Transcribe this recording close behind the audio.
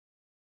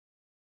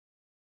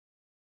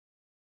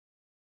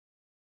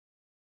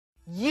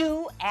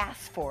You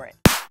asked for it.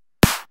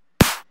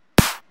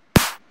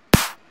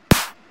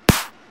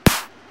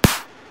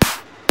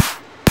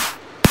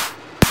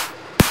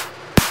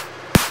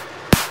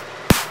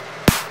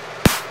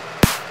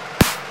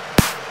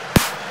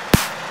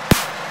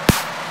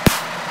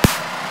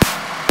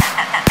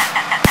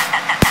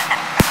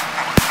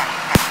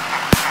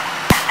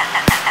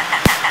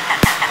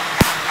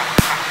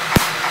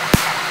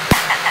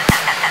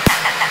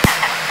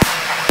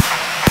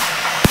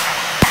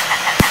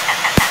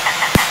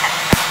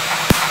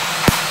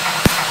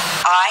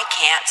 I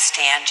can't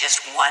stand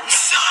just one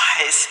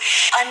size.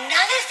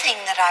 Another thing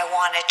that I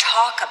want to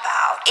talk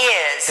about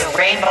is the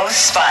rainbow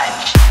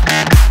sponge.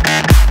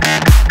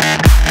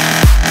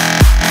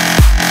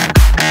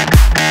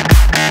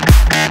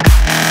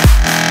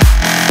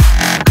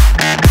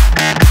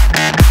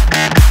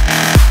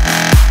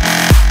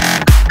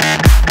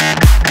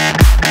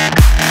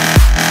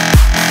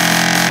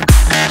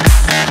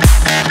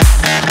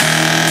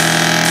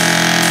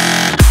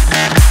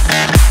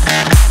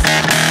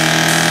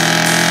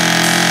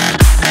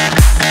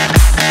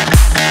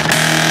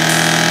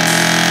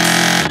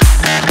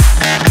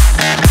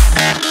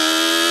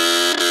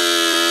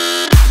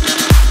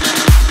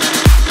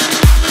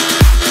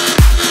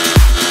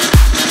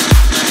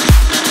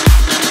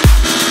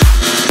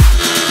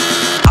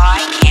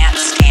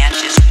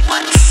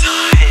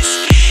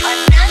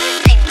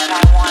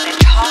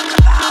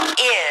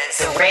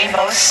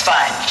 Rainbow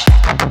sponge.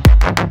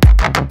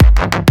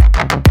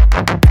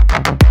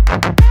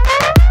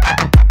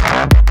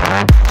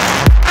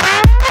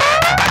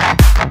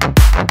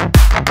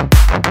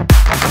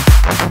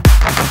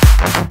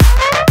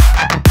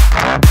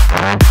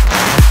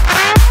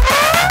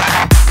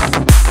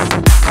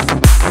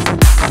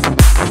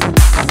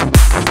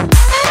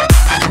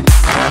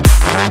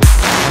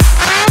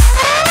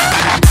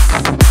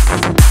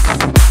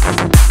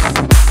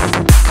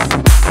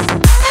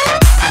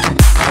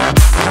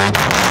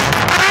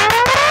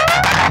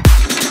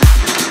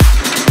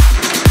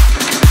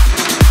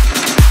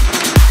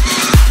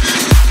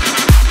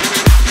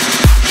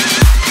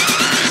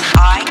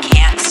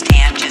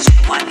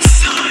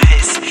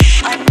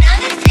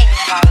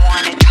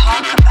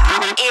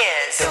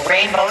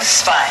 Rainbow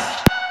sponge.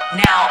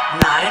 Now,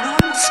 not a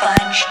normal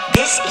sponge.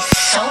 This is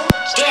so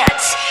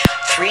dense.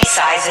 3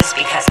 sizes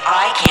because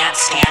I can't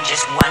stand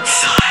just one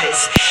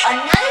size.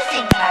 Another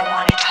thing that I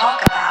want to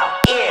talk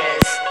about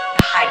is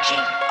the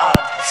hygiene of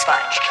the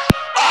sponge.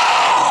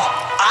 Oh,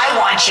 I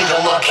want you to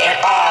look at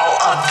all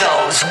of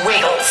those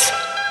wiggles.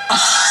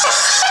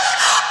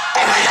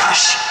 Oh my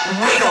gosh,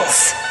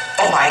 wiggles.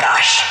 Oh my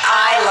gosh,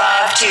 I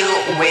love to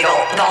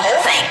wiggle the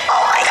whole thing.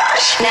 Oh my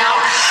gosh. Now,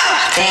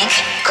 think,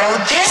 go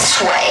this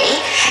way,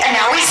 and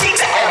now he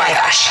sings. Oh my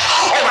gosh,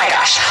 oh my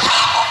gosh,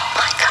 oh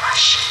my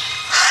gosh.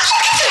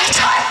 Look at that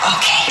time.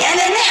 Okay, and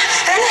then,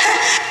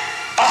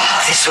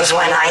 oh, this was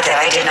one night that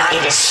I did not.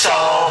 It is so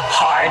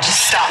hard to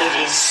stop.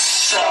 It is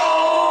so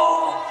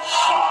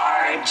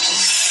hard to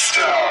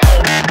stop.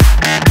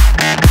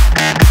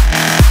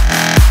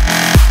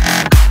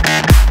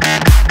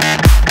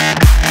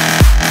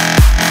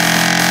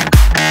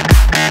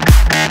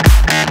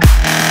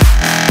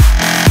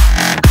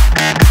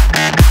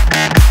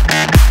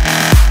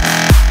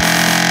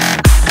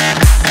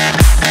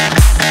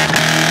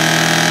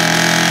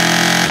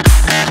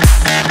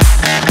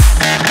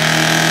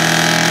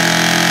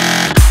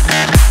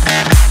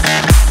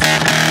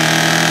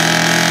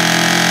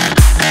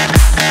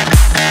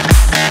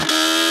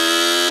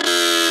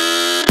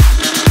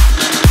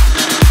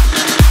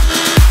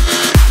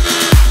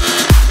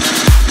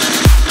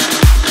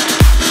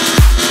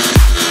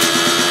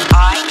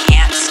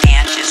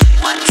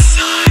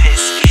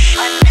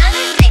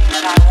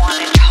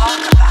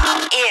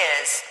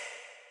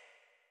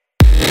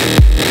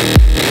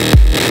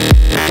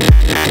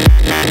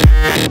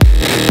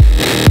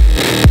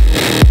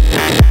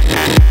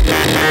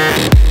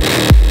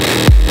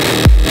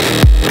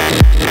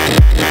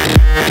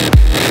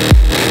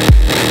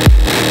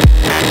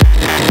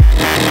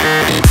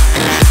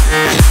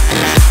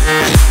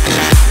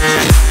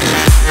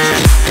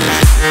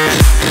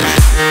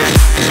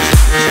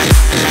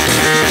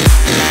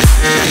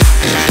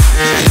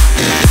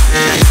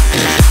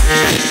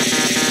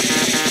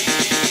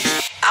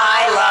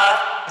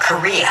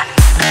 Korea.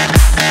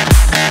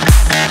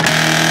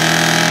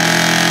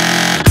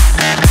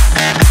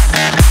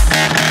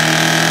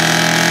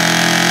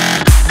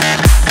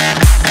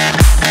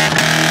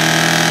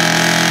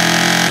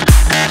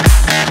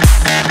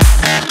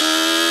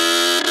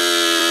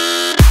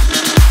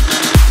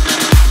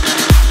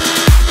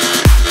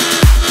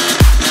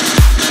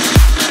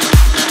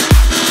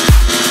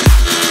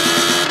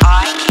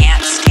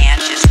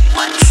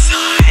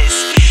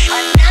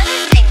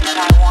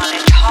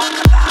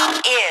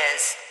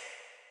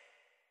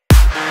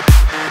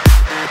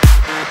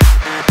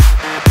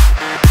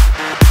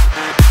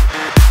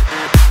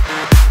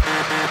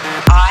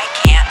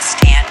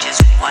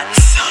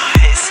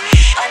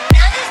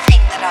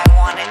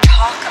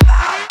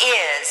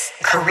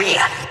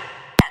 Korea.